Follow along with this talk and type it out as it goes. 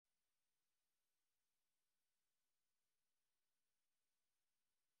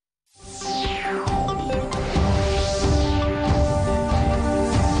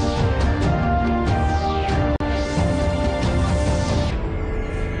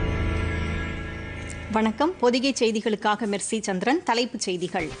வணக்கம். பொதிகை செய்திகளுக்காக மெர்சி சந்திரன். தலைப்புச்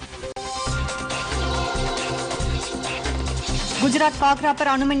செய்திகள். குஜராத் காக்ராப்பர்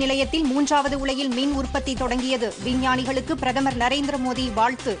அணுமின் நிலையத்தில் 3வது உலையில் மின் உற்பத்தி தொடங்கியது. விஞ்ஞானிகளுக்கு பிரதமர் நரேந்திர மோடி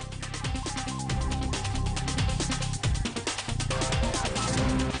வாழ்த்து.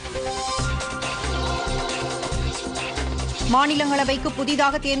 மாநிலங்களவைக்கு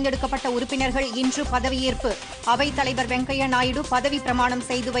புதிதாக தேர்ந்தெடுக்கப்பட்ட உறுப்பினர்கள் இன்று பதவியேற்பு. அவைத் தலைவர் வெங்கையா நாயுடு பதவி பிரமாணம்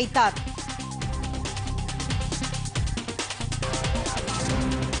செய்து வைத்தார்.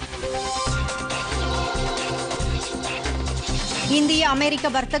 இந்திய அமெரிக்க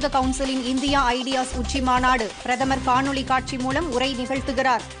வர்த்தக கவுன்சிலின் இந்தியா ஐடியாஸ் உச்சி மாநாடு. பிரதமர் காணொலி காட்சி மூலம் உரை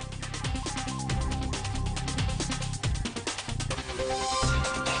நிகழ்த்துகிறார்.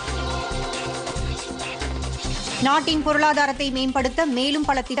 நாட்டின் பொருளாதாரத்தை மேம்படுத்த மேலும்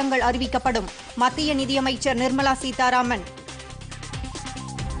பல திட்டங்கள் அறிவிக்கப்படும். மத்திய நிதியமைச்சர் நிர்மலா சீதாராமன்.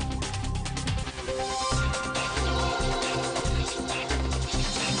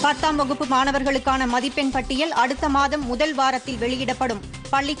 பத்தாம் வகுப்பு மாணவர்களுக்கான மதிப்பெண் பட்டியல் அடுத்த மாதம் முதல் வாரத்தில் வெளியிடப்படும்.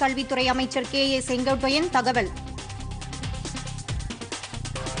 பள்ளிக் கல்வித்துறை அமைச்சர் கே.ஏ. செங்கோட்டையன் தகவல்.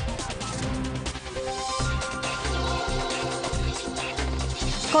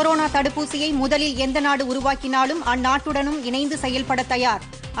 கொரோனா தடுப்பூசியை முதலில் எந்த நாடு உருவாக்கினாலும் அந்நாட்டுடனும் இணைந்து செயல்பட தயார்.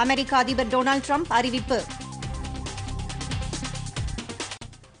 அமெரிக்க அதிபர் டொனால்டு டிரம்ப் அறிவிப்பு.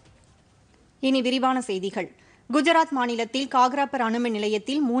 இனி விரிவான செய்திகள். குஜராத் மாநிலத்தில் காக்ராப்பர் அணுமின்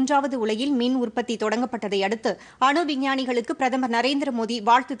நிலையத்தில் 3வது உலையில் மின் உற்பத்தி தொடங்கப்பட்டதை அடுத்து அணு விஞ்ஞானிகளுக்கு பிரதமர் நரேந்திர மோடி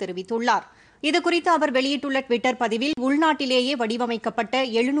வாழ்த்து தெரிவித்துள்ளார். இதுகுறித்து அவர் வெளியிட்டுள்ள டுவிட்டர் பதிவில், உள்நாட்டிலேயே வடிவமைக்கப்பட்ட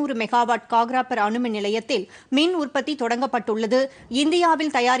 700 மெகாவாட் காக்ராப்பர் அணுமின் நிலையத்தில் மின் உற்பத்தி தொடங்கப்பட்டுள்ளது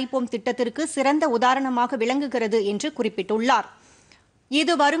இந்தியாவில் தயாரிப்போம் திட்டத்திற்கு சிறந்த உதாரணமாக விளங்குகிறது என்று குறிப்பிட்டுள்ளார்.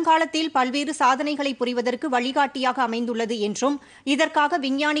 இது வருங்காலத்தில் பல்வேறு சாதனைகளை புரிவதற்கு வழிகாட்டியாக அமைந்துள்ளது என்றும் இதற்காக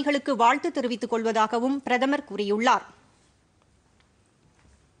விஞ்ஞானிகளுக்கு வாழ்த்து தெரிவித்துக் கொள்வதாகவும் பிரதமர் கூறியுள்ளார்.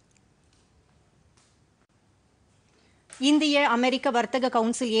 இந்திய அமெரிக்க வர்த்தக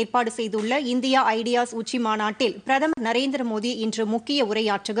கவுன்சில் ஏற்பாடு செய்துள்ள இந்தியா ஐடியாஸ் உச்சி மாநாட்டில் பிரதமர் நரேந்திர மோடி இன்று முக்கிய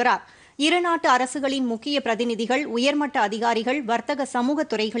உரையாற்றுகிறார். இருநாட்டு அரசுகளின் முக்கிய பிரதிநிதிகள், உயர்மட்ட அதிகாரிகள், வர்த்தக சமூக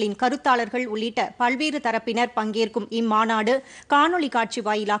துறைகளின் கருத்தாளர்கள் உள்ளிட்ட பல்வேறு தரப்பினர் பங்கேற்கும் இம்மாநாடு காணொலி காட்சி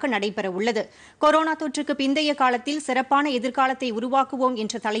வாயிலாக நடைபெறவுள்ளது. கொரோனா தொற்றுக்கு பிந்தைய காலத்தில் சிறப்பான எதிர்காலத்தை உருவாக்குவோம்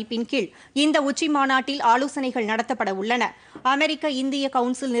என்ற தலைப்பின் கீழ் இந்த உச்சி மாநாட்டில் ஆலோசனைகள் நடத்தப்பட உள்ளன. அமெரிக்க இந்திய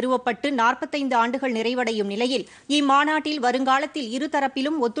கவுன்சில் நிறுவப்பட்டு 45 ஆண்டுகள் நிறைவடையும் நிலையில் இம்மாநாட்டில் வருங்காலத்தில்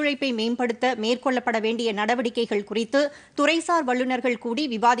இருதரப்பிலும் ஒத்துழைப்பை மேம்படுத்த மேற்கொள்ளப்பட வேண்டிய நடவடிக்கைகள் குறித்து துறைசார் வல்லுநர்கள் கூடி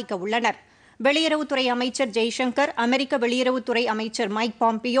விவாதிக்க உள்ளனர். வெளியுறவுத்துறை அமைச்சர் ஜெய்சங்கர், அமெரிக்க வெளியுறவுத்துறை அமைச்சர் மைக்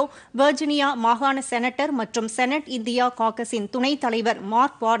பாம்பியோ, வெர்ஜினியா மாகாண செனட்டர் மற்றும் செனட் இந்தியா காக்கஸின் துணைத் தலைவர்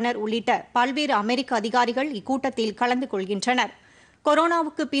மார்க் வார்னர் உள்ளிட்ட பல்வேறு அமெரிக்க அதிகாரிகள் இக்கூட்டத்தில் கலந்து கொள்கின்றனர்.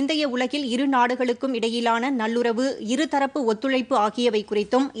 கொரோனாவுக்கு பிந்தைய உலகில் இரு நாடுகளுக்கும் இடையிலான நல்லுறவு, இருதரப்பு ஒத்துழைப்பு ஆகியவை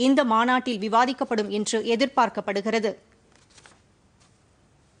குறித்தும் இந்த மாநாட்டில் விவாதிக்கப்படும் என்று எதிர்பார்க்கப்படுகிறது.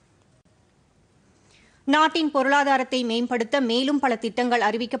 நாட்டின் பொருளாதாரத்தை மேம்படுத்த மேலும் பல திட்டங்கள்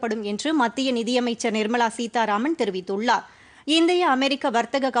அறிவிக்கப்படும் என்று மத்திய நிதியமைச்சர் நிர்மலா சீதாராமன் தெரிவித்துள்ளார். இந்திய அமெரிக்க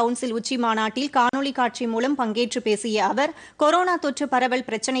வர்த்தக கவுன்சில் உச்சி மாநாட்டில் காணொலி காட்சி மூலம் பங்கேற்று பேசிய அவர், கொரோனா தொற்று பரவல்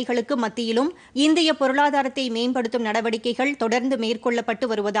பிரச்சினைகளுக்கு மத்தியிலும் இந்திய பொருளாதாரத்தை மேம்படுத்தும் நடவடிக்கைகள் தொடர்ந்து மேற்கொள்ளப்பட்டு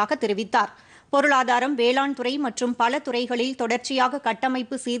வருவதாக தெரிவித்தார். பொருளாதாரம், வேளாண் துறை மற்றும் பல துறைகளில் தொடர்ச்சியாக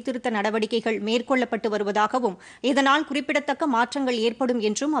கட்டமைப்பு சீர்திருத்த நடவடிக்கைகள் மேற்கொள்ளப்பட்டு வருவதாகவும் இதனால் குறிப்பிடத்தக்க மாற்றங்கள் ஏற்படும்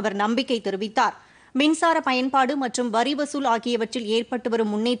என்றும் அவர் நம்பிக்கை தெரிவித்தார். மின்சார பயன்பாடு மற்றும் வரி வசூல் ஆகியவற்றில் ஏற்பட்டு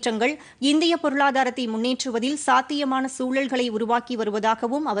வரும் முன்னேற்றங்கள் இந்திய பொருளாதாரத்தை முன்னேற்றுவதில் சாத்தியமான சூழல்களை உருவாக்கி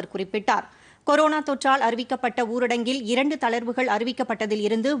வருவதாகவும் அவர் குறிப்பிட்டார். கொரோனா தொற்றால் அறிவிக்கப்பட்ட ஊரடங்கில் 2 தளர்வுகள் அறிவிக்கப்பட்டதில்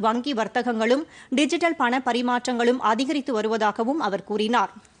இருந்து வங்கி வர்த்தகங்களும் டிஜிட்டல் பண பரிமாற்றங்களும் அதிகரித்து வருவதாகவும் அவர்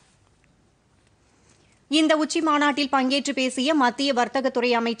கூறினார். இந்த உச்சி மாநாட்டில் பங்கேற்று பேசிய மத்திய வர்த்தகத்துறை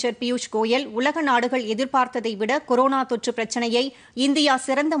அமைச்சர் பியூஷ் கோயல், உலக நாடுகள் எதிர்பார்த்ததை விட கொரோனா தொற்று பிரச்சினையை இந்தியா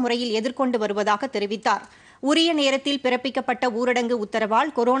சிறந்த முறையில் எதிர்கொண்டு வருவதாக தெரிவித்தார். உரிய நேரத்தில் பிறப்பிக்கப்பட்ட ஊரடங்கு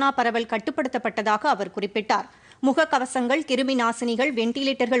உத்தரவால் கொரோனா பரவல் கட்டுப்படுத்தப்பட்டதாக அவர் குறிப்பிட்டார். முகக்கவசங்கள், கிருமி நாசினிகள்,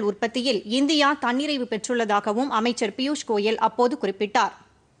 வெண்டிலேட்டர்கள் உற்பத்தியில் இந்தியா தன்னிறைவு பெற்றுள்ளதாகவும் அமைச்சர் பியூஷ் கோயல் அப்போது குறிப்பிட்டார்.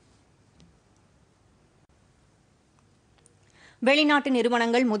 வெளிநாட்டு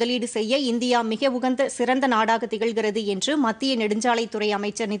நிறுவனங்கள் முதலீடு செய்ய இந்தியா மிக உகந்த சிறந்த நாடாக திகழ்கிறது என்று மத்திய நெடுஞ்சாலைத்துறை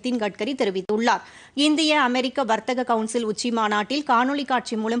அமைச்சர் நிதின் கட்கரி தெரிவித்துள்ளார். இந்திய அமெரிக்க வர்த்தக கவுன்சில் உச்சி மாநாட்டில் காணொலி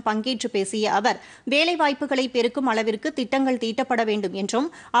காட்சி மூலம் பங்கேற்று பேசிய அவர், வேலைவாய்ப்புகளை பெருக்கும் அளவிற்கு திட்டங்கள் தீட்டப்பட வேண்டும்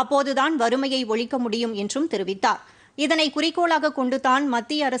என்றும் அப்போதுதான் வறுமையை ஒழிக்க முடியும் என்றும் தெரிவித்தார். இதனை குறிக்கோளாக கொண்டுதான்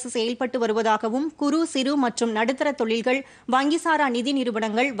மத்திய அரசு செயல்பட்டு வருவதாகவும், குறு, சிறு மற்றும் நடுத்தர தொழில்கள், வங்கிசாரா நிதி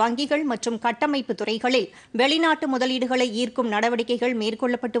நிறுவனங்கள், வங்கிகள் மற்றும் கட்டமைப்பு துறைகளில் வெளிநாட்டு முதலீடுகளை ஈர்க்கும் நடவடிக்கைகள்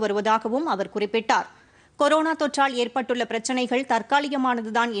மேற்கொள்ளப்பட்டு வருவதாகவும் அவர் குறிப்பிட்டார். கொரோனா தொற்றால் ஏற்பட்டுள்ள பிரச்சினைகள்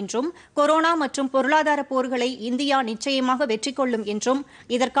தற்காலிகமானதுதான் என்றும் கொரோனா மற்றும் பொருளாதார போர்களை இந்தியா நிச்சயமாக வெற்றி கொள்ளும் என்றும்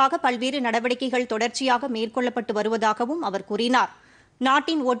இதற்காக பல்வேறு நடவடிக்கைகள் தொடர்ச்சியாக மேற்கொள்ளப்பட்டு வருவதாகவும் அவர் கூறினார்.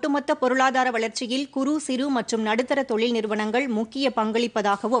 நாட்டின் ஒட்டுமொத்த பொருளாதார வளர்ச்சியில் குறு சிறு மற்றும் நடுத்தர தொழில் நிறுவனங்கள் முக்கிய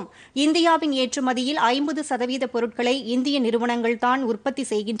பங்களிப்பதாகவும் இந்தியாவின் ஏற்றுமதியில் 50% பொருட்களை இந்திய நிறுவனங்கள்தான் உற்பத்தி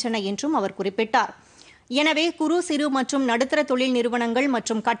செய்கின்றன என்றும் அவர் குறிப்பிட்டார். எனவே குறு சிறு மற்றும் நடுத்தர தொழில் நிறுவனங்கள்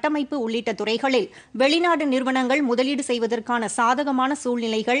மற்றும் கட்டமைப்பு உள்ளிட்ட துறைகளில் வெளிநாடு நிறுவனங்கள் முதலீடு செய்வதற்கான சாதகமான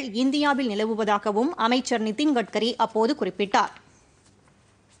சூழ்நிலைகள் இந்தியாவில் நிலவுவதாகவும் அமைச்சர் நிதின் கட்கரி அப்போது குறிப்பிட்டார்.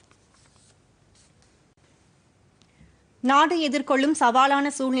 நாடு எதிர்கொள்ளும் சவாலான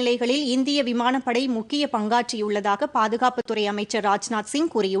சூழ்நிலைகளில் இந்திய விமானப்படை முக்கிய பங்காற்றியுள்ளதாக பாதுகாப்புத்துறை அமைச்சர் ராஜ்நாத்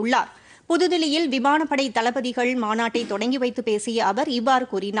சிங் கூறியுள்ளார். புதுதில்லியில் விமானப்படை தளபதிகள் மாநாட்டை தொடங்கி வைத்து பேசிய அவர் இவ்வாறு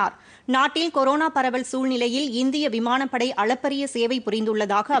கூறினார். நாட்டில் கொரோனா பரவல் சூழ்நிலையில் இந்திய விமானப்படை அளப்பரிய சேவை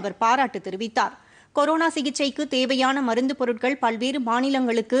புரிந்துள்ளதாக அவர் பாராட்டு தெரிவித்தார். கொரோனா சிகிச்சைக்கு தேவையான மருந்து பொருட்கள் பல்வேறு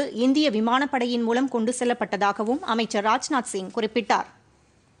மாநிலங்களுக்கு இந்திய விமானப்படையின் மூலம் கொண்டு செல்லப்பட்டதாகவும் அமைச்சர் ராஜ்நாத் சிங் குறிப்பிட்டார்.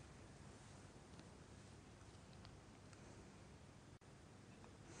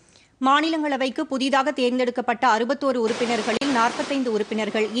 மாநிலங்களவைக்கு புதிதாக தேர்ந்தெடுக்கப்பட்ட 61 உறுப்பினர்களில் 45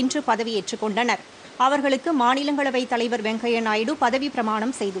 உறுப்பினர்கள் இன்று பதவியேற்றுக் கொண்டனர். அவர்களுக்கு மாநிலங்களவைத் தலைவர் வெங்கையா நாயுடு பதவி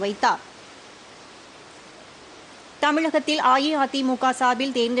பிரமாணம் செய்து வைத்தார். தமிழகத்தில் அஇஅதிமுக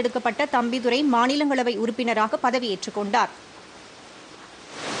சார்பில் தேர்ந்தெடுக்கப்பட்ட தம்பிதுரை மாநிலங்களவை உறுப்பினராக பதவியேற்றுக் கொண்டார்.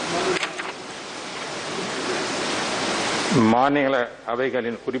 மாநில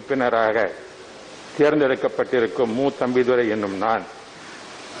அவைகளின் உறுப்பினராக தேர்ந்தெடுக்கப்பட்டிருக்கும் தம்பிதுரை என்னும் நான்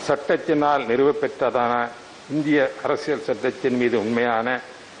சட்டத்தினால் நிறுவப்பெற்றதான இந்திய அரசியல் சட்டத்தின் மீது உண்மையான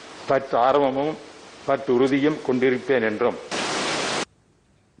ஆர்வமும் உறுதியும் கொண்டிருப்பேன் என்றும்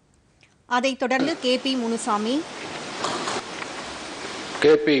அதைத் தொடர்ந்து கே.பி. முனுசாமி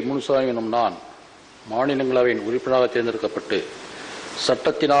எனும் நான் மாநிலங்களவையின் உறுப்பினராக தேர்ந்தெடுக்கப்பட்டு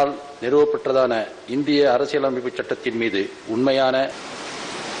சட்டத்தினால் நிறுவப்பெற்றதான இந்திய அரசியலமைப்பு சட்டத்தின் மீது உண்மையான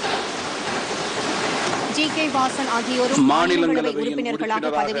ஜி.கே. வாசன் ஆகியோரும் மாநிலங்களவை உறுப்பினர்களாக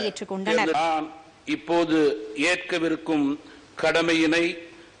பதவியேற்றுக் கொண்டனர். நான் இப்போது ஏற்கவிருக்கும் கடமையினை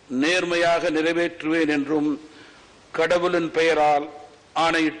நேர்மையாக நிறைவேற்றுவேன் என்றும் கடவுளின் பெயரால்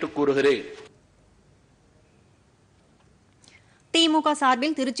ஆணையிட்டு கூறுகிறேன். திமுக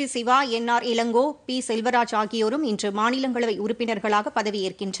சார்பில் திருச்சி சிவா, என்.ஆர். இளங்கோ, பி. செல்வராஜ் ஆகியோரும் இன்று மாநிலங்களவை உறுப்பினர்களாக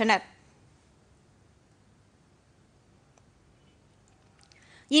பதவியேற்கின்றனர்.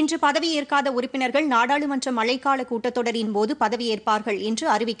 இன்று பதவியேற்காத உறுப்பினர்கள் நாடாளுமன்ற மழைக்கால கூட்டத்தொடரின் போது பதவியேற்பார்கள் என்று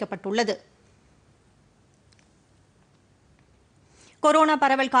அறிவிக்கப்பட்டுள்ளது. கொரோனா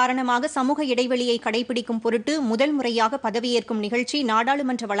பரவல் காரணமாக சமூக இடைவெளியை கடைபிடிக்கும் பொருட்டு முதல் முறையாக பதவியேற்கும் நிகழ்ச்சி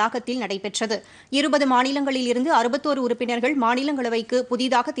நாடாளுமன்ற வளாகத்தில் நடைபெற்றது. 20 மாநிலங்களில் இருந்து 61 உறுப்பினர்கள் மாநிலங்களவைக்கு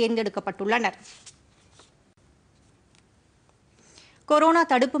புதிதாக தேர்ந்தெடுக்கப்பட்டுள்ளனர். கொரோனா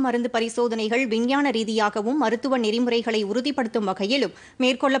தடுப்பு மருந்து பரிசோதனைகள் விஞ்ஞான ரீதியாகவும் மருத்துவ நெறிமுறைகளை உறுதிப்படுத்தும் வகையிலும்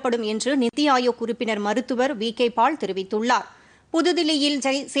மேற்கொள்ளப்படும் என்று நித்தி ஆயோக் உறுப்பினர் மருத்துவர் வி.கே. பால் தெரிவித்துள்ளார். புதுதில்லியில்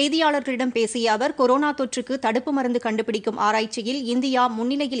செய்தியாளர்களிடம் பேசிய அவர் கொரோனா தொற்றுக்கு தடுப்பு மருந்து கண்டுபிடிக்கும் ஆராய்ச்சியில் இந்தியா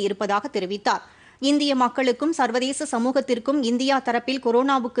முன்னிலையில் இருப்பதாக தெரிவித்தார். இந்திய மக்களுக்கும் சர்வதேச சமூகத்திற்கும் இந்தியா தரப்பில்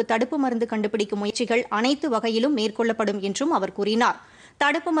கொரோனாவுக்கு தடுப்பு மருந்து கண்டுபிடிக்கும் முயற்சிகள் அனைத்து வகையிலும் மேற்கொள்ளப்படும் என்றும் அவர் கூறினார்.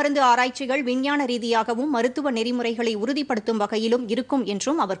 தடுப்பு மருந்து ஆராய்ச்சிகள் விஞ்ஞான ரீதியாகவும் மருத்துவ நெறிமுறைகளை உறுதிப்படுத்தும் வகையிலும் இருக்கும்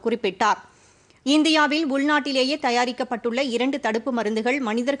என்றும் அவர் குறிப்பிட்டார். இந்தியாவில் உள்நாட்டிலேயே தயாரிக்கப்பட்டுள்ள 2 தடுப்பு மருந்துகள்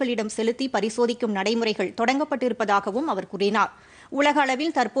மனிதர்களிடம் செலுத்தி பரிசோதிக்கும் நடைமுறைகள் தொடங்கப்பட்டிருப்பதாகவும் அவர் கூறினார். உலக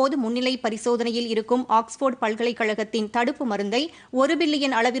அளவில் தற்போது முன்னிலை பரிசோதனையில் இருக்கும் ஆக்ஸ்போர்ட் பல்கலைக்கழகத்தின் தடுப்பு மருந்தை 1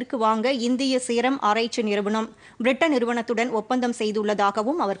 பில்லியன் அளவிற்கு வாங்க இந்திய சீரம் ஆராய்ச்சி நிறுவனம் பிரிட்டன் நிறுவனத்துடன் ஒப்பந்தம்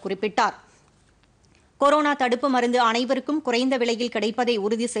செய்துள்ளதாகவும் அவர் குறிப்பிட்டார். கொரோனா தடுப்பு மருந்து அனைவருக்கும் குறைந்த விலையில் கிடைப்பதை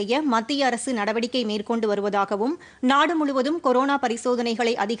உறுதி செய்ய மத்திய அரசு நடவடிக்கை மேற்கொண்டு வருவதாகவும் நாடு முழுவதும் கொரோனா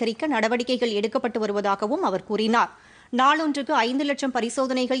பரிசோதனைகளை அதிகரிக்க நடவடிக்கைகள் எடுக்கப்பட்டு வருவதாகவும் அவர் கூறினார். நாளொன்றுக்கு 5 லட்சம்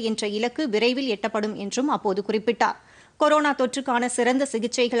பரிசோதனைகள் என்ற இலக்கு விரைவில் எட்டப்படும் என்றும் அப்போது குறிப்பிட்டார். கொரோனா தொற்றுக்கான சிறந்த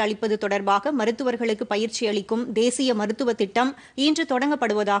சிகிச்சைகள் அளிப்பது தொடர்பாக மருத்துவர்களுக்கு பயிற்சி அளிக்கும் தேசிய மருத்துவ திட்டம் இன்று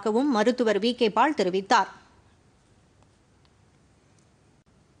தொடங்கப்படுவதாகவும் மருத்துவர் வி.கே. பால் தெரிவித்தார்.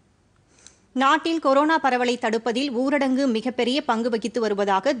 நாட்டில் கொரோனா பரவலை தடுப்பதில் ஊரடங்கு மிகப்பெரிய பங்கு வகித்து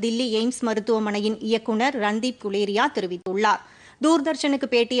வருவதாக தில்லி எய்ம்ஸ் மருத்துவமனையின் இயக்குநர் ரன்தீப் குலேரியா தெரிவித்துள்ளார். தூர்தர்ஷனுக்கு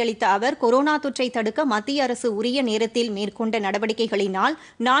பேட்டியளித்த அவர் கொரோனா தொற்றை தடுக்க மத்திய அரசு உரிய நேரத்தில் மேற்கொண்ட நடவடிக்கைகளினால்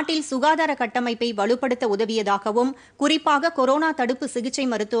நாட்டில் சுகாதார கட்டமைப்பை வலுப்படுத்த உதவியதாகவும் குறிப்பாக கொரோனா தடுப்பு சிகிச்சை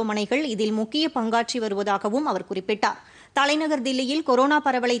மருத்துவமனைகள் இதில் முக்கிய பங்காற்றி வருவதாகவும் அவர் குறிப்பிட்டார். தலைநகர் தில்லியில் கொரோனா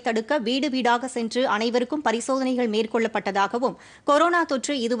பரவலை தடுக்க வீடு வீடாக சென்று அனைவருக்கும் பரிசோதனைகள் மேற்கொள்ளப்பட்டதாகவும் கொரோனா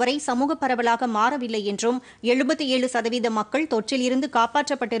தொற்று இதுவரை சமூக பரவலாக மாறவில்லை என்றும் 77% மக்கள் தொற்றிலிருந்து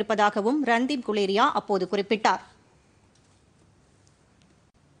காப்பாற்றப்பட்டிருப்பதாகவும் ரன்தீப் குலேரியா அப்போது குறிப்பிட்டார்.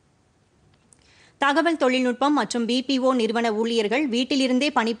 தகவல் தொழில்நுட்பம் மற்றும் BPO நிறுவன ஊழியர்கள் வீட்டிலிருந்தே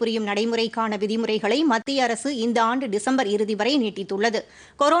பணிபுரியும் நடைமுறைக்கான விதிமுறைகளை மத்திய அரசு இந்த ஆண்டு டிசம்பர் இறுதி வரை நீட்டித்துள்ளது.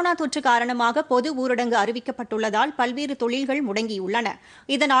 கொரோனா தொற்று காரணமாக பொது ஊரடங்கு அறிவிக்கப்பட்டுள்ளதால் பல்வேறு தொழில்கள் முடங்கியுள்ளன.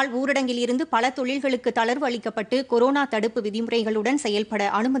 இதனால் ஊரடங்கில் இருந்து பல தொழில்களுக்கு தளர்வு அளிக்கப்பட்டு கொரோனா தடுப்பு விதிமுறைகளுடன்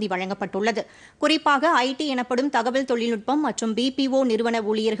செயல்பட அனுமதி வழங்கப்பட்டுள்ளது. குறிப்பாக IT எனப்படும் தகவல் தொழில்நுட்பம் மற்றும் BPO நிறுவன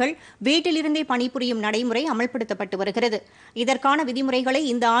ஊழியர்கள் வீட்டிலிருந்தே பணிபுரியும் நடைமுறை அமல்படுத்தப்பட்டு வருகிறது. இதற்கான விதிமுறைகளை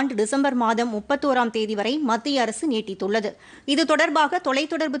இந்த ஆண்டு டிசம்பர் மாதம் 31 தேதி வரை மத்திய அரசு நீட்டித்துள்ளது. இது தொடர்பாக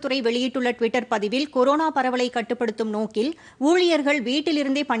தொலைத்தொடர்புத்துறை வெளியிட்டுள்ள டுவிட்டர் பதிவில் கொரோனா பரவலை கட்டுப்படுத்தும் நோக்கில் ஊழியர்கள்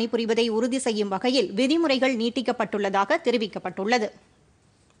வீட்டிலிருந்தே பணிபுரிவதை உறுதி செய்யும் வகையில் விதிமுறைகள் நீட்டிக்கப்பட்டுள்ளதாக தெரிவிக்கப்பட்டுள்ளது.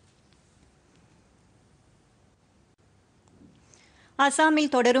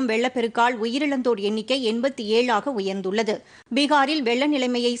 அசாமில் தொடரும் வெள்ளப்பெருக்கால் உயிரிழந்தோர் எண்ணிக்கை 87 உயர்ந்துள்ளது. பீகாரில் வெள்ள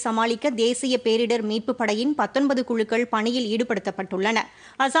நிலைமையை சமாளிக்க தேசிய பேரிடர் மீட்புப் படையின் 19 குழுக்கள் பணியில் ஈடுபடுத்தப்பட்டுள்ளன.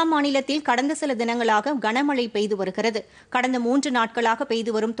 அசாம் மாநிலத்தில் கடந்த சில தினங்களாக கனமழை பெய்து வருகிறது. கடந்த 3 நாட்களாக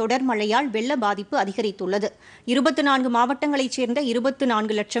பெய்து வரும் தொடர் மழையால் வெள்ள பாதிப்பு அதிகரித்துள்ளது. 24 மாவட்டங்களைச் சேர்ந்த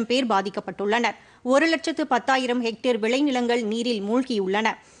 24 லட்சம் பேர் பாதிக்கப்பட்டுள்ளனர். 1,10,000 ஹெக்டேர் விளைநிலங்கள் நீரில்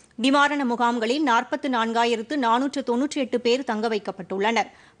மூழ்கியுள்ளன. நிவாரண முகாம்களில் 44,498 பேர் தங்க வைக்கப்பட்டுள்ளனர்.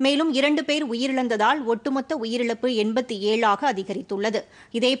 மேலும் 2 பேர் உயிரிழந்ததால் ஒட்டுமொத்த உயிரிழப்பு 87 அதிகரித்துள்ளது.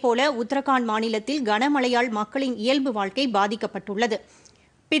 இதேபோல உத்தரகாண்ட் மாநிலத்தில் கனமழையால் மக்களின் இயல்பு வாழ்க்கை பாதிக்கப்பட்டுள்ளது.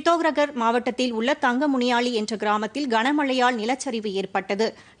 பித்தோர்கர் மாவட்டத்தில் உள்ள தங்கமுனியாளி என்ற கிராமத்தில் கனமழையால் நிலச்சரிவு ஏற்பட்டது.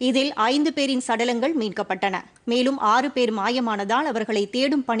 இதில் 5 பேரின் சடலங்கள் மீட்கப்பட்டன. மேலும் 6 பேர் மாயமானதால் அவர்களை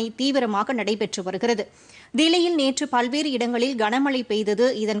தேடும் பணி தீவிரமாக நடைபெற்று வருகிறது. தில்லியில் நேற்று பல்வேறு இடங்களில் கனமழை பெய்தது.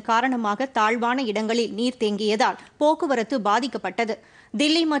 இதன் காரணமாக தாழ்வான இடங்களில் நீர் தேங்கியதால் போக்குவரத்து பாதிக்கப்பட்டது.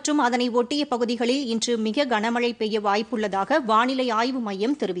 தில்லி மற்றும் அதனை ஒட்டிய பகுதிகளில் இன்று மிக கனமழை பெய்ய வாய்ப்புள்ளதாக வானிலை ஆய்வு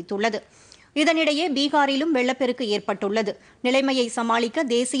மையம் தெரிவித்துள்ளது. இதனிடையே பீகாரிலும் வெள்ளப்பெருக்கு ஏற்பட்டுள்ளது. நிலைமையை சமாளிக்க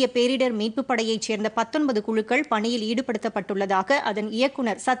தேசிய பேரிடர் மீட்புப் படையைச் சேர்ந்த 19 குழுக்கள் பணியில் ஈடுபடுத்தப்பட்டுள்ளதாக அதன்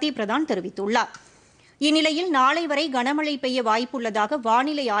இயக்குநர் சத்யபிரதான் தெரிவித்துள்ளார். இந்நிலையில் நாளை வரை கனமழை பெய்ய வாய்ப்புள்ளதாக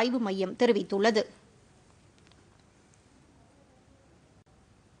வானிலை ஆய்வு மையம் தெரிவித்துள்ளது.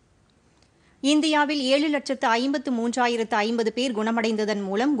 இந்தியாவில் 7,53,050 பேர் குணமடைந்ததன்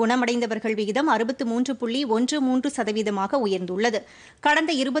மூலம் குணமடைந்தவர்கள் விகிதம் 63.13% உயர்ந்துள்ளது.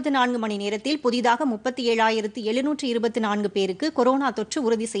 கடந்த 24 மணி நேரத்தில் புதிதாக 37,724 பேருக்கு கொரோனா தொற்று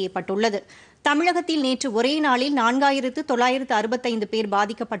உறுதி செய்யப்பட்டுள்ளது. தமிழகத்தில் நேற்று ஒரே நாளில் 4,965 பேர்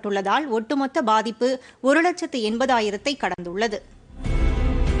பாதிக்கப்பட்டுள்ளதால் ஒட்டுமொத்த பாதிப்பு 1,80,000 கடந்துள்ளது.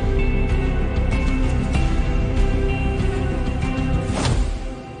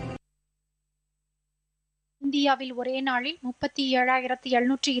 இந்தியாவில் ஒரே நாளில்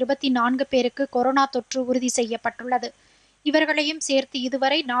 37,724 பேருக்கு கொரோனா தொற்று உறுதி செய்யப்பட்டுள்ளது. இவர்களையும் சேர்த்து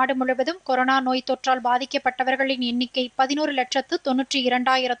இதுவரை நாடு முழுவதும் கொரோனா நோய் தொற்றால் பாதிக்கப்பட்டவர்களின் எண்ணிக்கை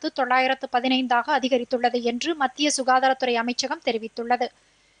 11,92,915 அதிகரித்துள்ளது என்று மத்திய சுகாதாரத்துறை அமைச்சகம் தெரிவித்துள்ளது.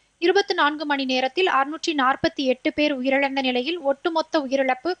 24 மணி நேரத்தில் 648 பேர் உயிரிழந்த நிலையில் ஒட்டுமொத்த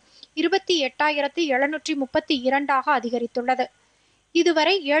உயிரிழப்பு 28,732 அதிகரித்துள்ளது.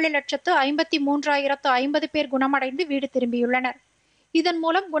 இதுவரை 7,53,050 பேர் குணமடைந்து வீடு திரும்பியுள்ளனர். இதன்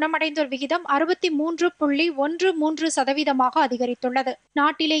மூலம் குணமடைந்தோர் விகிதம் 63.13% அதிகரித்துள்ளது.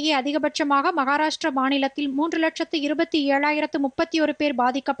 நாட்டிலேயே அதிகபட்சமாக மகாராஷ்டிரா மாநிலத்தில் 3,27,031 பேர்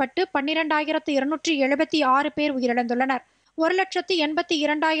பாதிக்கப்பட்டு 12,276 பேர் உயிரிழந்துள்ளனர்.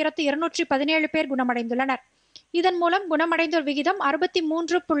 1,82,217 பேர் குணமடைந்துள்ளனர். இதன் மூலம் குணமடைந்தோர் விகிதம்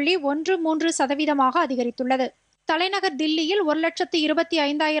 63.13% அதிகரித்துள்ளது. தலைநகர் தில்லியில்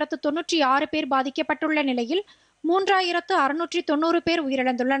 1,25,096 பேர் பாதிக்கப்பட்டுள்ள நிலையில் 3,690 பேர்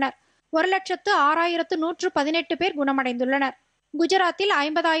உயிரிழந்துள்ளனர். 1,06,118 பேர் குணமடைந்துள்ளனர். குஜராத்தில்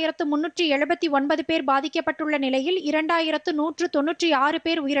 50,379 பேர் பாதிக்கப்பட்டுள்ள நிலையில் 2,196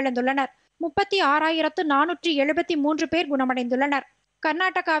 பேர் உயிரிழந்துள்ளனர். 36,473 பேர் குணமடைந்துள்ளனர்.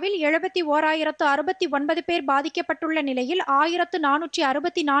 கர்நாடகாவில் 71,069 பேர் பாதிக்கப்பட்டுள்ள நிலையில்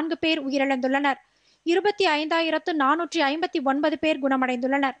 1,464 பேர் உயிரிழந்துள்ளனர். 25,459 பேர்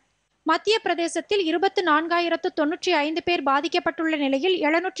குணமடைந்துள்ளனர். மத்திய பிரதேசத்தில் 24,095 பேர் பாதிக்கப்பட்டுள்ள நிலையில்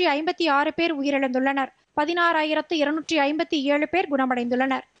 756 பேர் உயிரிழந்துள்ளனர். 16,257 பேர்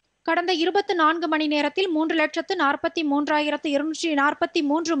குணமடைந்துள்ளனர். கடந்த 24 மணி நேரத்தில்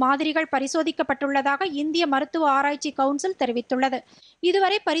 3,43,243 மாதிரிகள் பரிசோதிக்கப்பட்டுள்ளதாக இந்திய மருத்துவ ஆராய்ச்சி கவுன்சில் தெரிவித்துள்ளது.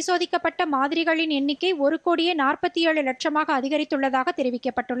 இதுவரை பரிசோதிக்கப்பட்ட மாதிரிகளின் எண்ணிக்கை 1,47,00,000 அதிகரித்துள்ளதாக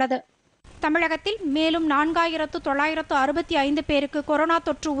தெரிவிக்கப்பட்டுள்ளது. தமிழகத்தில் மேலும் 4965 பேருக்கு கொரோனா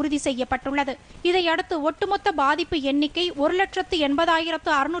தொற்று உறுதி செய்யப்பட்டுள்ளது. இதையடுத்து ஒட்டுமொத்த பாதிப்பு எண்ணிக்கை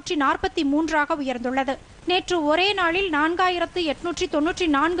 1,80,643 உயர்ந்துள்ளது. நேற்று ஒரே நாளில்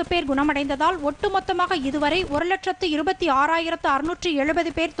 4894 பேர் குணமடைந்ததால் ஒட்டுமொத்தமாக இதுவரை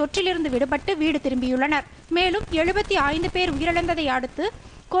 1,26,670 பேர் தொற்றிலிருந்து விடுபட்டு வீடு திரும்பியுள்ளனர். மேலும் 75 பேர் உயிரிழந்ததை அடுத்து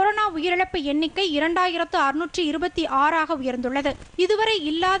கொரோனா உயிரிழப்பு எண்ணிக்கை 2626 உயர்ந்துள்ளது. இதுவரை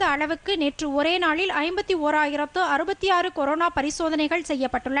இல்லாத அளவுக்கு நேற்று ஒரே நாளில் 51,066 கொரோனா பரிசோதனைகள்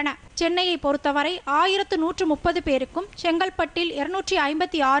செய்யப்பட்டுள்ளன. சென்னையை பொறுத்தவரை 1130 பேருக்கும், செங்கல்பட்டில்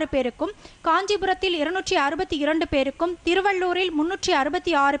 256 பேருக்கும், காஞ்சிபுரத்தில் 262 பேருக்கும், திருவள்ளூரில்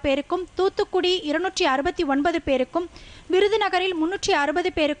 366 பேருக்கும், தூத்துக்குடி 269 பேருக்கும், விருதுநகரில்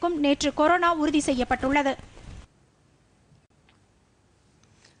 360 பேருக்கும் நேற்று கொரோனா உறுதி செய்யப்பட்டுள்ளது.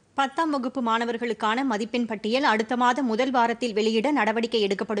 10ஆம் வகுப்பு மாணவர்களுக்கான மதிப்பெண் பட்டியல் அடுத்த மாதம் முதல் வாரத்தில் வெளியிட நடவடிக்கை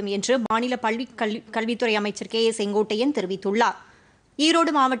எடுக்கப்படும் என்று மாநில கல்வித்துறை அமைச்சர் கே.ஏ. செங்கோட்டையன் தெரிவித்துள்ளார்.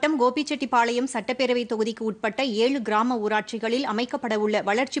 ஈரோடு மாவட்டம் கோபிச்செட்டிப்பாளையம் சட்டப்பேரவை தொகுதிக்கு உட்பட்ட 7 கிராம ஊராட்சிகளில் அமைக்கப்படவுள்ள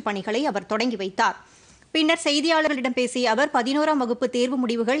வளர்ச்சிப் பணிகளை அவர் தொடங்கி வைத்தார். பின்னர் செய்தியாளர்களிடம் பேசிய அவர் 11ஆம் வகுப்பு தேர்வு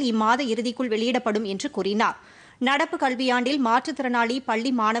முடிவுகள் இம்மாத இறுதிக்குள் வெளியிடப்படும் என்று கூறினார். நடப்பு கல்வியாண்டில் மாற்றுத்திறனாளி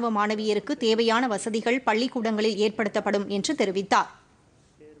பள்ளி மாணவ மாணவியருக்கு தேவையான வசதிகள் பள்ளிக்கூடங்களில் ஏற்படுத்தப்படும் என்று தெரிவித்தார்.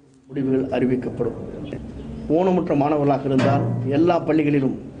 முடிவுகள் அறிவிக்கப்படும். ஊனமுற்ற மாணவர்களாக இருந்தால் எல்லா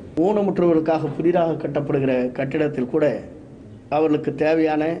பள்ளிகளிலும் ஊனமுற்றவர்களுக்காக புதிதாக கட்டப்படுகிற கட்டிடத்தில் கூட அவர்களுக்கு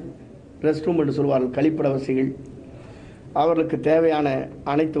தேவையான ரெஸ்ட் ரூம் என்று சொல்வார்கள், கழிப்பிட வசதிகள், அவர்களுக்கு தேவையான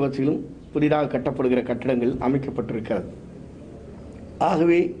அனைத்து வசதிகளும் புதிதாக கட்டப்படுகிற கட்டிடங்கள் அமைக்கப்பட்டிருக்கிறது.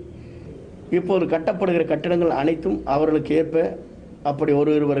 ஆகவே இப்போது கட்டப்படுகிற கட்டிடங்கள் அனைத்தும் அவர்களுக்கு ஏற்ப, அப்படி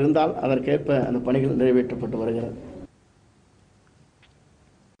ஒருவர் இருந்தால் அதற்கேற்ப அந்த பணிகள் நிறைவேற்றப்பட்டு வருகிறது.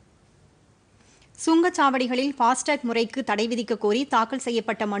 சுங்கச்சாவடிகளில் ஃபாஸ்டேக் முறைக்கு தடை விதிக்க கோரி தாக்கல்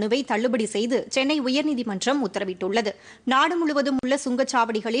செய்யப்பட்ட மனுவை தள்ளுபடி செய்து சென்னை உயர்நீதிமன்றம் உத்தரவிட்டுள்ளது. நாடு முழுவதும் உள்ள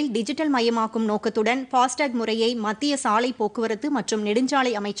சுங்கச்சாவடிகளில் டிஜிட்டல் மயமாக்கும் நோக்கத்துடன் ஃபாஸ்டேக் முறையை மத்திய சாலை போக்குவரத்து மற்றும்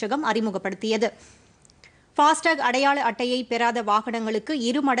நெடுஞ்சாலை அமைச்சகம் அறிமுகப்படுத்தியது. ஃபாஸ்டேக் அடையாள அட்டையை பெறாத வாகனங்களுக்கு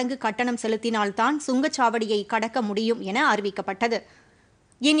 2 மடங்கு கட்டணம் செலுத்தினால்தான் சுங்கச்சாவடியை கடக்க முடியும் என அறிவிக்கப்பட்டது.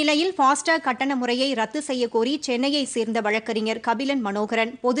 இந்நிலையில் ஃபாஸ்டேக் கட்டண முறையை ரத்து செய்யக்கோரி சென்னையைச் சேர்ந்த வழக்கறிஞர் கபிலன்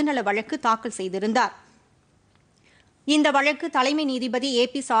மனோகரன் பொதுநல வழக்கு தாக்கல் செய்திருந்தார். இந்த வழக்கு தலைமை நீதிபதி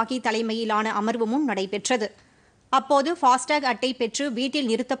ஏ.பி. சாஹி தலைமையிலான அமர்வு முன் நடைபெற்றது. அப்போது ஃபாஸ்டேக் அட்டை பெற்று வீட்டில்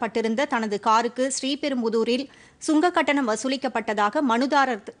நிறுத்தப்பட்டிருந்த தனது காருக்கு ஸ்ரீபெரும்புதூரில் சுங்க கட்டணம் வசூலிக்கப்பட்டதாக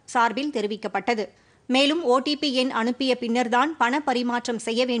மனுதாரர் சார்பில் தெரிவிக்கப்பட்டது. மேலும் ஓடிபி எண் அனுப்பிய பின்னர்தான் பண பரிமாற்றம்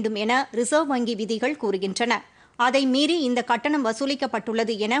செய்ய வேண்டும் என ரிசர்வ் வங்கி விதிகள் கூறுகின்றன. அதை மீறி இந்த கட்டணம்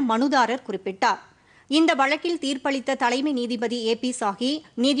வசூலிக்கப்பட்டுள்ளது என மனுதாரர் குறிப்பிட்டார். இந்த வழக்கில் தீர்ப்பளித்த தலைமை நீதிபதி ஏ.பி. சாஹி,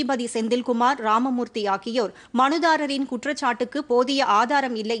 நீதிபதி செந்தில்குமார், ராமமூர்த்தி ஆகியோர் மனுதாரரின் குற்றச்சாட்டுக்கு போதிய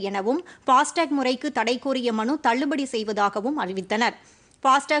ஆதாரம் இல்லை எனவும் ஃபாஸ்டேக் முறைக்கு தடை கோரிய மனு தள்ளுபடி செய்வதாகவும் அறிவித்தனர்.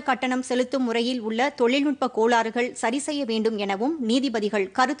 ஃபாஸ்டேக் கட்டணம் செலுத்தும் முறையில் உள்ள தொழில்நுட்ப கோளாறுகள் சரி செய்ய வேண்டும் எனவும்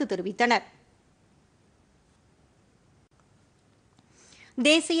நீதிபதிகள் கருத்து தெரிவித்தனர்.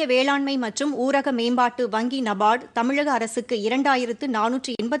 தேசிய வேளாண்மை மற்றும் ஊரக மேம்பாட்டு வங்கி நபார்டு தமிழக அரசுக்கு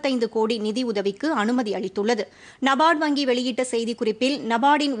 2485 கோடி நிதி உதவிக்கு அனுமதி அளித்துள்ளது. நபார்டு வங்கி வெளியிட்ட செய்திக்குறிப்பில்,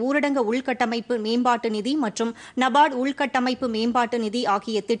 நபார்டின் ஊரடங்கு உள்கட்டமைப்பு மேம்பாட்டு நிதி மற்றும் நபார்டு உள்கட்டமைப்பு மேம்பாட்டு நிதி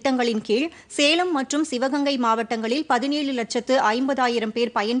ஆகிய திட்டங்களின் கீழ் சேலம் மற்றும் சிவகங்கை மாவட்டங்களில் 17,50,000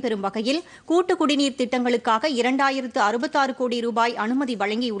 பேர் பயன்பெறும் வகையில் கூட்டு குடிநீர் திட்டங்களுக்காக 2066 கோடி ரூபாய் அனுமதி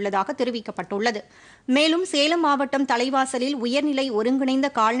வழங்கியுள்ளதாக தெரிவிக்கப்பட்டுள்ளது. மேலும் சேலம் மாவட்டம் தலைவாசலில் உயர்நிலை ஒருங்கிணைந்த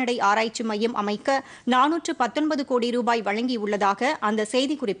கால்நடை ஆராய்ச்சி மையம் அமைக்க 419 கோடி ரூபாய் வழங்கியுள்ளதாக அந்த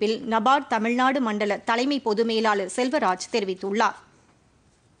செய்திக்குறிப்பில் நபார்டு தமிழ்நாடு மண்டல தலைமை பொது மேலாளர் செல்வராஜ் தெரிவித்துள்ளார்.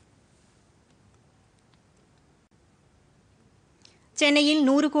 சென்னையில்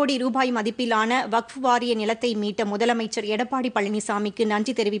 100 கோடி ரூபாய் மதிப்பிலான வக்ஃப் வாரிய நிலத்தை மீட்ட முதலமைச்சர் எடப்பாடி பழனிசாமிக்கு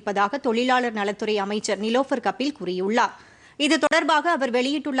நன்றி தெரிவிப்பதாக தொழிலாளர் நலத்துறை அமைச்சர் நிலோஃபர் கபில் கூறியுள்ளார். இது தொடர்பாக அவர்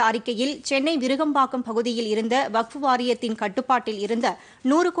வெளியிட்டுள்ள அறிக்கையில், சென்னை விருகம்பாக்கம் பகுதியில் இருந்த வக்ஃப் வாரியத்தின் கட்டுப்பாட்டில் இருந்த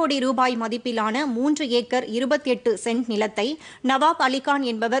 100 கோடி ரூபாய் மதிப்பிலான 3 ஏக்கர் 28 சென்ட் நிலத்தை நவாப் அலிகான்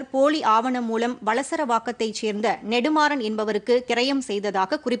என்பவர் போலி ஆவணம் மூலம் வளசரவாக்கத்தைச் சேர்ந்த நெடுமாறன் என்பவருக்கு கிரயம்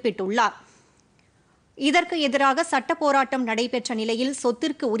செய்ததாக குறிப்பிட்டுள்ளார். இதற்கு எதிராக சட்ட போராட்டம் நடைபெற்ற நிலையில்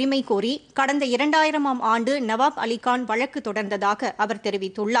சொத்திற்கு உரிமை கோரி கடந்த 2000ஆம் ஆண்டு நவாப் அலிகான் வழக்கு தொடர்ந்ததாக அவர்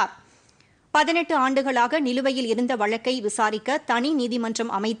தெரிவித்துள்ளார். 18 ஆண்டுகளாக நிலுவையில் இருந்த வழக்கை விசாரிக்க தனி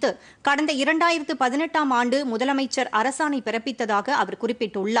நீதிமன்றம் அமைத்து கடந்த 2018ஆம் ஆண்டு முதலமைச்சர் அரசாணை பிறப்பித்ததாக அவர்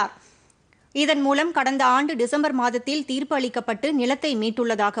குறிப்பிட்டுள்ளார். இதன் மூலம் கடந்த ஆண்டு டிசம்பர் மாதத்தில் தீர்ப்பு அளிக்கப்பட்டு நிலத்தை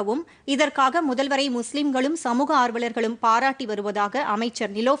மீட்டுள்ளதாகவும் இதற்காக முதல்வரை முஸ்லிம்களும் சமூக ஆர்வலர்களும் பாராட்டி வருவதாக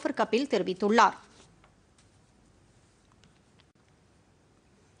அமைச்சர் நிலோஃபர் கபில் தெரிவித்துள்ளார்.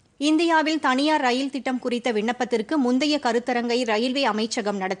 இந்தியாவில் தனியார் ரயில் திட்டம் குறித்த விண்ணப்பத்திற்கு முந்தைய கருத்தரங்கை ரயில்வே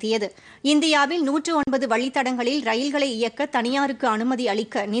அமைச்சகம் நடத்தியது. இந்தியாவில் 109 வழித்தடங்களில் ரயில்களை இயக்க தனியாருக்கு அனுமதி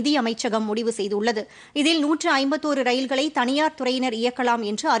அளிக்க நிதி அமைச்சகம் முடிவு செய்துள்ளது. இதில் 151 ரயில்களை தனியார் துறையினர் இயக்கலாம்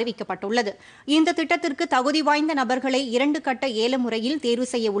என்று அறிவிக்கப்பட்டுள்ளது. இந்த திட்டத்திற்கு தகுதி வாய்ந்த நபர்களை 2 கட்ட ஏல முறையில் தேர்வு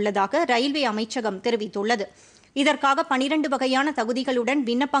செய்ய உள்ளதாக ரயில்வே அமைச்சகம் தெரிவித்துள்ளது. இதற்காக 12 வகையான தகுதிகளுடன்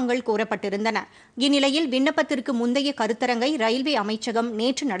விண்ணப்பங்கள் கோரப்பட்டிருந்தன. இந்நிலையில் விண்ணப்பத்திற்கு முந்தைய கருத்தரங்கை ரயில்வே அமைச்சகம்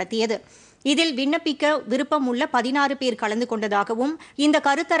நேற்று நடத்தியது. இதில் விண்ணப்பிக்க விருப்பம் உள்ள 16 பேர் கலந்து கொண்டதாகவும் இந்த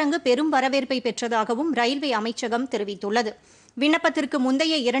கருத்தரங்கு பெரும் வரவேற்பை பெற்றதாகவும் ரயில்வே அமைச்சகம் தெரிவித்துள்ளது. விண்ணப்பத்திற்கு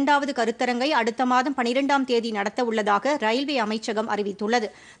முந்தைய 2வது கருத்தரங்கை அடுத்த மாதம் 12ஆம் தேதி நடத்த உள்ளதாக ரயில்வே அமைச்சகம் அறிவித்துள்ளது.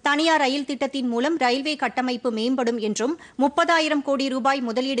 தனியார் ரயில் திட்டத்தின் மூலம் ரயில்வே கட்டமைப்பு மேம்படும் என்றும் 30,000 கோடி ரூபாய்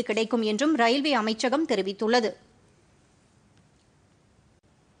முதலீடு கிடைக்கும் என்றும் ரயில்வே அமைச்சகம் தெரிவித்துள்ளது.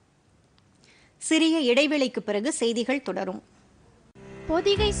 சிறிய இடைவேளைக்கு பிறகு செய்திகள் தொடரும்.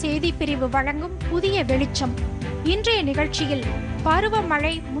 பொதிகை செய்தி பிரிவு வழங்கும் புதிய வெளிச்சம். இன்றைய நிகழ்ச்சியில்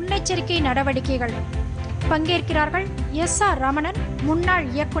பருவமழை முன்னெச்சரிக்கை நடவடிக்கைகள். பங்கேற்கிறார்கள் SR ரமணன், முன்னாள்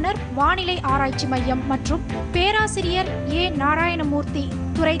இயக்குனர், வானிலை ஆராய்ச்சி மையம் மற்றும் பேராசிரியர் A நாராயணமூர்த்தி,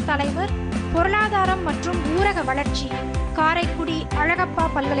 துறை தலைவர், பொருளாதாரம் மற்றும் ஊரக வளர்ச்சி, காரைக்குடி அழகப்பா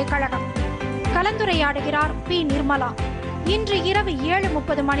பல்கலைக்கழகம். கலந்துரையாடுகிறார் P நிர்மலா. இன்று இரவு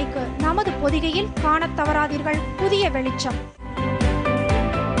 7:30 மணிக்கு நமது பொதிகையில் காணத் தவறாதீர்கள் புதிய வெளிச்சம்.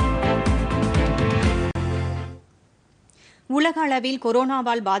 உலக அளவில்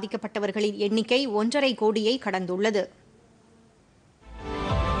கொரோனாவால் பாதிக்கப்பட்டவர்களின் எண்ணிக்கை 1.5 கோடியை கடந்துள்ளது.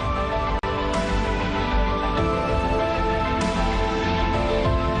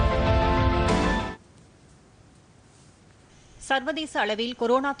 சர்வதேச அளவில்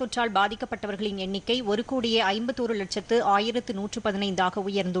கொரோனா தொற்றால் பாதிக்கப்பட்டவர்களின் எண்ணிக்கை 1,51,115,115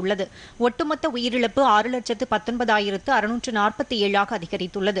 உயர்ந்துள்ளது. ஒட்டுமொத்த உயிரிழப்பு 6,19,647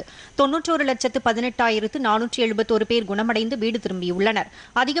 அதிகரித்துள்ளது. 91,18,471 பேர் குணமடைந்து வீடு திரும்பியுள்ளனர்.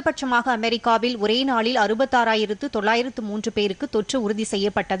 அதிகபட்சமாக அமெரிக்காவில் ஒரே நாளில் 66,903 பேருக்கு தொற்று உறுதி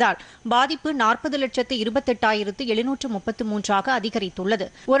செய்யப்பட்டதால் பாதிப்பு 40,28,733 அதிகரித்துள்ளது.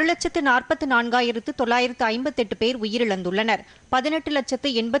 1,44,958 பேர் உயிரிழந்துள்ளனர்.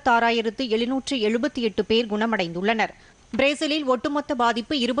 18,86,778 பேர் குணமடைந்துள்ளனர். பிரேசிலில் ஒட்டுமொத்த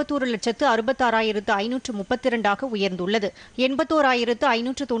பாதிப்பு 21,66,532 உயர்ந்துள்ளது.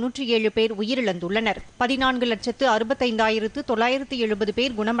 81,597 பேர் உயிரிழந்துள்ளனர். 14,65,970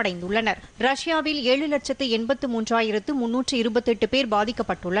 பேர் குணமடைந்துள்ளனர். ரஷ்யாவில் 7,83,328 பேர்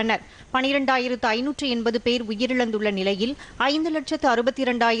பாதிக்கப்பட்டுள்ளனர். 12,580 பேர் உயிரிழந்துள்ள நிலையில்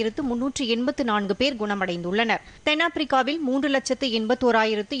 5,62,384 பேர் குணமடைந்துள்ளனர். தென்னாப்பிரிக்காவில்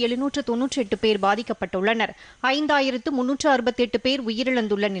 3,81,798 பேர் பாதிக்கப்பட்டுள்ளனர். 5,368 பேர்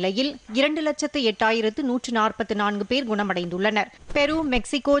உயிரிழந்துள்ள நிலையில் 2,08,144 பேர் குணமடைந்துள்ளனர். பெரு,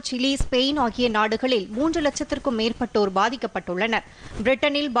 மெக்சிகோ, சிலி, ஸ்பெயின் ஆகிய நாடுகளில் 3 லட்சத்திற்கும் மேற்பட்டோர் பாதிக்கப்பட்டுள்ளனர்.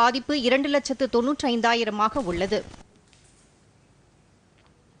 பிரிட்டனில் பாதிப்பு 2,95,000 உள்ளது.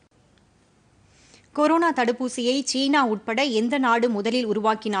 கொரோனா தடுப்பூசியை சீனா உட்பட எந்த நாடு முதலில்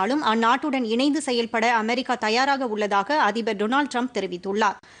உருவாக்கினாலும் அந்நாட்டுடன் இணைந்து செயல்பட அமெரிக்கா தயாராக உள்ளதாக அதிபர் டொனால்டு டிரம்ப்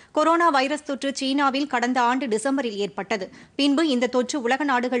தெரிவித்துள்ளார். கொரோனா வைரஸ் தொற்று சீனாவில் கடந்த ஆண்டு டிசம்பரில் ஏற்பட்டது. பின்பு இந்த தொற்று உலக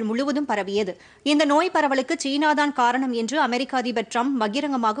நாடுகள் முழுவதும் பரவியது. இந்த நோய் பரவலுக்கு சீனாதான் காரணம் என்று அமெரிக்க அதிபர் டிரம்ப்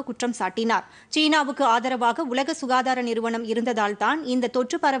பகிரங்கமாக குற்றம் சாட்டினார். சீனாவுக்கு ஆதரவாக உலக சுகாதார நிறுவனம் இருந்ததால் தான் இந்த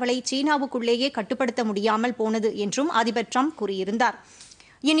தொற்று பரவலை சீனாவுக்குள்ளேயே கட்டுப்படுத்த முடியாமல் போனது என்றும் அதிபர் டிரம்ப் கூறியிருந்தார்.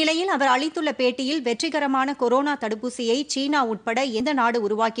 இந்நிலையில் அவர் அளித்துள்ள பேட்டியில் வெற்றிகரமான கொரோனா தடுப்பூசியை சீனா உட்பட எந்த நாடு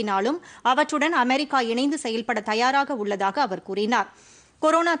உருவாக்கினாலும் அவற்றுடன் அமெரிக்கா இணைந்து செயல்பட தயாராக உள்ளதாக அவர் கூறினார்.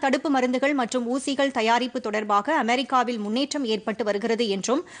 கொரோனா தடுப்பு மருந்துகள் மற்றும் ஊசிகள் தயாரிப்பு தொடர்பாக அமெரிக்காவில் முன்னேற்றம் ஏற்பட்டு வருகிறது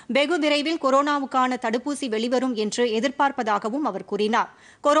என்றும் வெகு விரைவில் கொரோனாவுக்கான தடுப்பூசி வெளிவரும் என்று எதிர்பார்ப்பதாகவும் அவர் கூறினார்.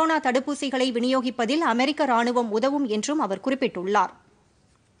 கொரோனா தடுப்பூசிகளை விநியோகிப்பதில் அமெரிக்க ராணுவம் உதவும் என்றும் அவர் குறிப்பிட்டுள்ளார்.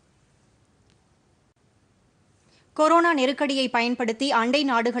 கொரோனா நெருக்கடியை பயன்படுத்தி அண்டை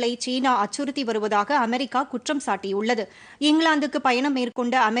நாடுகளை சீனா அச்சுறுத்தி வருவதாக அமெரிக்கா குற்றம் சாட்டியுள்ளது. இங்கிலாந்துக்கு பயணம்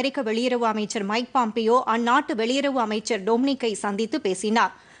மேற்கொண்ட அமெரிக்க வெளியுறவு அமைச்சர் மைக் பாம்பியோ அந்நாட்டு வெளியுறவு அமைச்சர் டொமினிக்கை சந்தித்து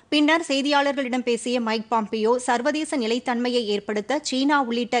பேசினார். பின்னர் செய்தியாளர்களிடம் பேசிய மைக் பாம்பியோ சர்வதேச நிலைத்தன்மையை ஏற்படுத்த சீனா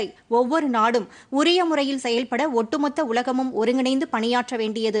உள்ளிட்ட ஒவ்வொரு நாடும் உரிய முறையில் செயல்பட ஒட்டுமொத்த உலகமும் ஒருங்கிணைந்து பணியாற்ற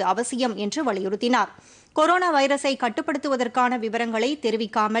வேண்டியது அவசியம் என்று வலியுறுத்தினார். கொரோனா வைரஸை கட்டுப்படுத்துவதற்கான விவரங்களை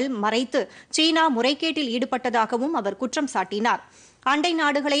தெரிவிக்காமல் மறைத்து சீனா முறைகேட்டில் ஈடுபட்டதாகவும் அவர் குற்றம் சாட்டினார். அண்டை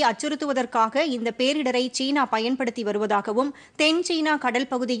நாடுகளை அச்சுறுத்துவதற்காக இந்த பேரிடரை சீனா பயன்படுத்தி வருவதாகவும் தென் சீனா கடல்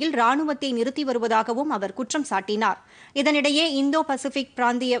பகுதியில் ராணுவத்தை நிறுத்தி வருவதாகவும் அவர் குற்றம் சாட்டினார். இதனிடையே இந்தோ பசிபிக்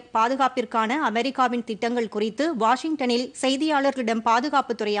பிராந்திய பாதுகாப்பிற்கான அமெரிக்காவின் திட்டங்கள் குறித்து வாஷிங்டனில் செய்தியாளர்களிடம்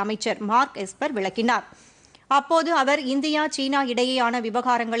பாதுகாப்புத்துறை அமைச்சர் மார்க் எஸ்பர் விளக்கினார். அப்போது அவர் இந்தியா சீனா இடையேயான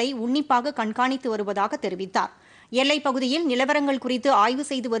விவகாரங்களை உன்னிப்பாக கண்காணித்து வருவதாக தெரிவித்தார். எல்லைப் பகுதியில் நிலவரங்கள் குறித்து ஆய்வு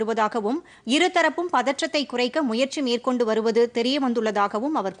செய்து வருவதாகவும் இருதரப்பும் பதற்றத்தை குறைக்க முயற்சி மேற்கொண்டு வருவது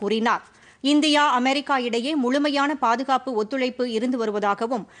தெரியவந்துள்ளதாகவும் அவர் கூறினார். இந்தியா அமெரிக்கா இடையே முழுமையான பாதுகாப்பு ஒத்துழைப்பு இருந்து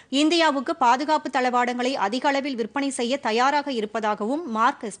வருவதாகவும் இந்தியாவுக்கு பாதுகாப்பு தளவாடங்களை அதிக அளவில் விற்பனை செய்ய தயாராக இருப்பதாகவும்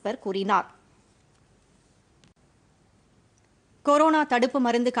மார்க் எஸ்பர் கூறினார். கொரோனா தடுப்பு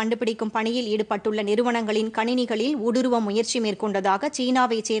மருந்து கண்டுபிடிக்கும் பணியில் ஈடுபட்டுள்ள நிறுவனங்களின் கணினிகளில் ஊடுருவ முயற்சி மேற்கொண்டதாக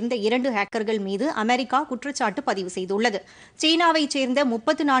சீனாவைச் சேர்ந்த 2 ஹேக்கர்கள் மீது அமெரிக்கா குற்றச்சாட்டு பதிவு செய்துள்ளது. சீனாவைச் சேர்ந்த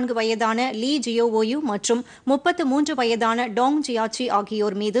 34 வயதான லீ ஜியோவோயு மற்றும் 33 வயதான டோங் ஜியாச்சி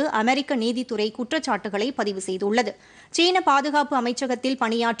ஆகியோர் மீது அமெரிக்க நீதித்துறை குற்றச்சாட்டுகளை பதிவு செய்துள்ளது. சீன பாதுகாப்பு அமைச்சகத்தில்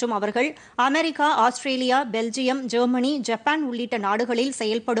பணியாற்றும் அவர்கள் America, Australia, Belgium, Germany, Japan உள்ளிட்ட நாடுகளில்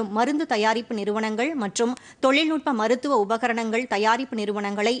செயல்படும் மருந்து தயாரிப்பு நிறுவனங்கள் மற்றும் தொழில்நுட்ப மருத்துவ உபகரணங்கள் தயாரிப்பு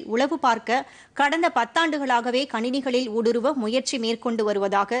நிறுவனங்களை உளவு பார்க்க கடந்த 10 ஆண்டுகளாகவே கணினிகளில் ஊடுருவ முயற்சி மேற்கொண்டு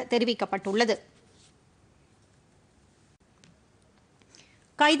வருவதாக தெரிவிக்கப்பட்டுள்ளது.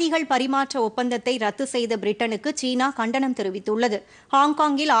 கைதிகள் பரிமாற்ற ஒப்பந்தத்தை ரத்து செய்த பிரிட்டனுக்கு சீனா கண்டனம் தெரிவித்துள்ளது.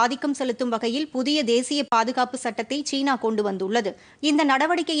 ஹாங்காங்கில் ஆதிக்கம் செலுத்தும் வகையில் புதிய தேசிய பாதுகாப்பு சட்டத்தை சீனா கொண்டு வந்துள்ளது. இந்த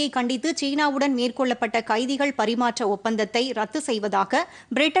நடவடிக்கையை கண்டித்து சீனாவுடன் மேற்கொள்ளப்பட்ட கைதிகள் பரிமாற்ற ஒப்பந்தத்தை ரத்து செய்வதாக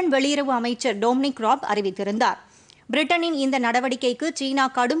பிரிட்டன் வெளியுறவு அமைச்சர் டொமினிக் ராப் அறிவித்திருந்தார். பிரிட்டனின் இந்த நடவடிக்கைக்கு சீனா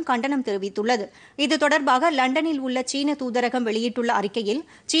கடும் கண்டனம் தெரிவித்துள்ளது. இது தொடர்பாக லண்டனில் உள்ள சீன தூதரகம் வெளியிட்டுள்ள அறிக்கையில்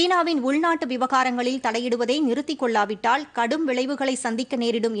சீனாவின் உள்நாட்டு விவகாரங்களில் தலையிடுவதை நிறுத்திக் கொள்ளாவிட்டால் கடும் விளைவுகளை சந்திக்க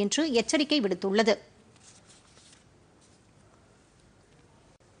நேரிடும் என்று எச்சரிக்கை விடுத்துள்ளது.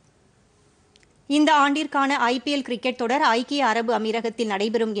 இந்த ஆண்டிற்கான ஐபிஎல் கிரிக்கெட் தொடர் ஐக்கிய அரபு அமீரகத்தில்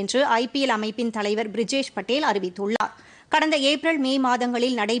நடைபெறும் என்று ஐபிஎல் அமைப்பின் தலைவர் பிரிஜேஷ் பட்டேல் அறிவித்துள்ளார். கடந்த ஏப்ரல், மே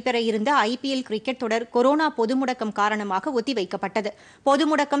மாதங்களில் நடைபெற இருந்த ஐபிஎல் கிரிக்கெட் தொடர் கொரோனா பொது முடக்கம் காரணமாக ஒத்திவைக்கப்பட்டது. பொது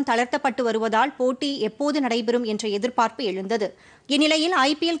முடக்கம் தளர்த்தப்பட்டு வருவதால் போட்டி எப்போது நடைபெறும் என்ற எதிர்பார்ப்பு எழுந்தது. இந்நிலையில்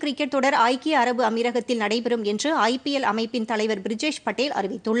ஐபிஎல் கிரிக்கெட் தொடர் ஐக்கிய அரபு அமீரகத்தில் நடைபெறும் என்று ஐபிஎல் அமைப்பின் தலைவர் பிரிஜேஷ் பட்டேல்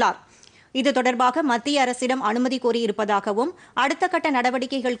அறிவித்துள்ளார். இது தொடர்பாக மத்திய அரசிடம் அனுமதி கோரியிருப்பதாகவும் அடுத்த கட்ட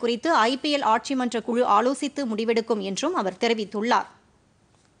நடவடிக்கைகள் குறித்து ஐபிஎல் ஆட்சி மன்ற குழு ஆலோசித்து முடிவெடுக்கும் என்றும் அவர் தெரிவித்துள்ளார்.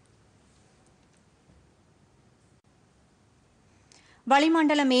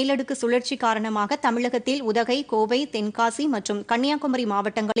 வளிமண்டல மேலடுக்கு சுழற்சி காரணமாக தமிழகத்தில் உதகை, கோவை, தென்காசி மற்றும் கன்னியாகுமரி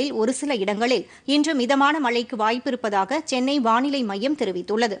மாவட்டங்களில் ஒரு சில இடங்களில் இன்று மிதமான மழைக்கு வாய்ப்பிருப்பதாக சென்னை வானிலை மையம்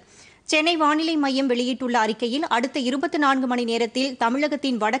தெரிவித்துள்ளது. சென்னை வானிலை மையம் வெளியிட்டுள்ள அறிக்கையில் அடுத்த 24 மணி நேரத்தில்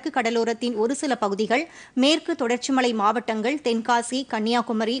தமிழகத்தின் வடக்கு கடலோரத்தின் ஒரு சில பகுதிகள், மேற்கு தொடர்ச்சி மலை மாவட்டங்கள், தென்காசி,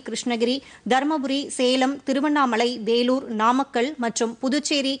 கன்னியாகுமரி, கிருஷ்ணகிரி, தருமபுரி, சேலம், திருவண்ணாமலை, வேலூர், நாமக்கல் மற்றும்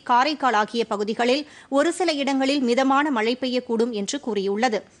புதுச்சேரி, காரைக்கால் ஆகிய பகுதிகளில் ஒரு சில இடங்களில் மிதமான மழை பெய்யக்கூடும் என்று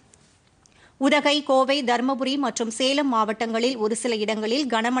கூறியுள்ளது. உதகை, கோவை, தருமபுரி மற்றும் சேலம் மாவட்டங்களில் ஒரு சில இடங்களில்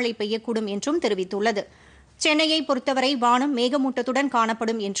கனமழை பெய்யக்கூடும் என்றும் தெரிவித்துள்ளது. சென்னையை பொறுத்தவரை வானம் மேகமூட்டத்துடன்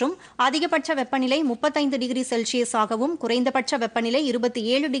காணப்படும் என்றும் அதிகபட்ச வெப்பநிலை 35 டிகிரி செல்சியஸாகவும் குறைந்தபட்ச வெப்பநிலை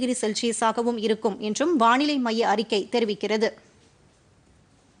 27 டிகிரி செல்சியஸாகவும் இருக்கும் என்றும் வானிலை மைய அறிக்கை தெரிவிக்கிறது.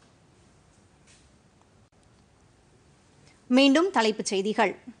 மீண்டும் தலைப்புச்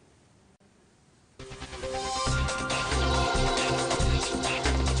செய்திகள்.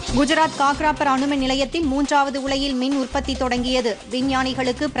 குஜராத் காக்ராப்பர் அணுமின் நிலையத்தில் 3வது உலையில் மின் உற்பத்தி தொடங்கியது.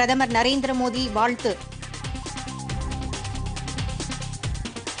 விஞ்ஞானிகளுக்கு பிரதமர் நரேந்திர மோடி வாழ்த்து.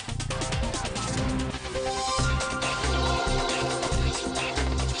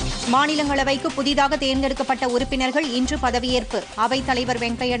 மாநிலங்களவைக்கு புதிதாக தேர்ந்தெடுக்கப்பட்ட உறுப்பினர்கள் இன்று பதவியேற்பு. அவைத் தலைவர்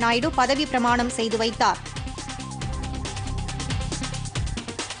வெங்கையா நாயுடு பதவி பிரமாணம் செய்து வைத்தார்.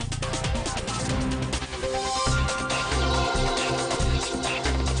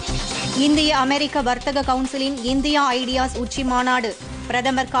 இந்திய அமெரிக்க வர்த்தக கவுன்சிலின் இந்தியா ஐடியாஸ் உச்சி மாநாடு.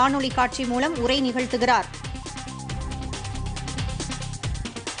 பிரதமர் காணொலி காட்சி மூலம் உரை நிகழ்த்துகிறார்.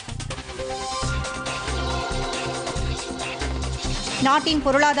 நாட்டின்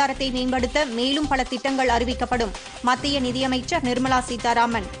பொருளாதாரத்தை மேம்படுத்த மேலும் பல திட்டங்கள் அறிவிக்கப்படும். மத்திய நிதியமைச்சர் நிர்மலா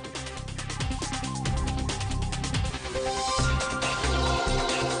சீதாராமன்.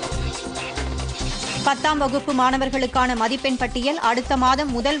 பத்தாம் வகுப்பு மாணவர்களுக்கான மதிப்பெண் பட்டியல் அடுத்த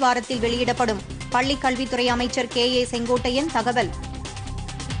மாதம் முதல் வாரத்தில் வெளியிடப்படும். பள்ளிக் கல்வித்துறை அமைச்சர் கே.ஏ. செங்கோட்டையன் தகவல்.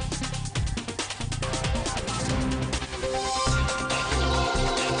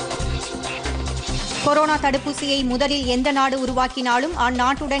 கொரோனா தடுப்பூசியை முதலில் எந்த நாடு உருவாக்கினாலும்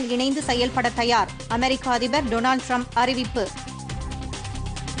அந்நாட்டுடன் இணைந்து செயல்பட தயார். அமெரிக்க அதிபர் டொனால்டு டிரம்ப் அறிவிப்பு.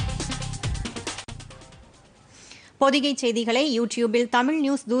 பொதிகை செய்திகளை யூடியூபில் தமிழ்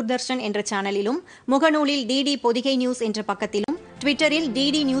நியூஸ் தூர்தர்ஷன் என்ற சேனலிலும், முகநூலில் டிடி பொதிகை நியூஸ் என்ற பக்கத்திலும், ட்விட்டரில்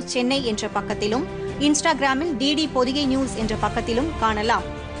டிடி நியூஸ் சென்னை என்ற பக்கத்திலும், இன்ஸ்டாகிராமில் டிடி பொதிகை நியூஸ் என்ற பக்கத்திலும் காணலாம்.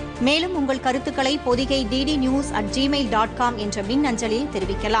 மேலும் உங்கள் கருத்துக்களை பொதிகை ddnews@gmail.com என்ற மின் அஞ்சலில்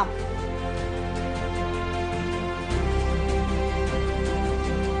தெரிவிக்கலாம்.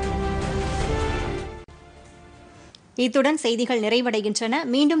 இத்துடன் செய்திகள் நிறைவடைகின்றன.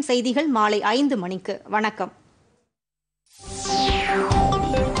 மீண்டும் செய்திகள் மாலை 5 மணிக்கு. வணக்கம்.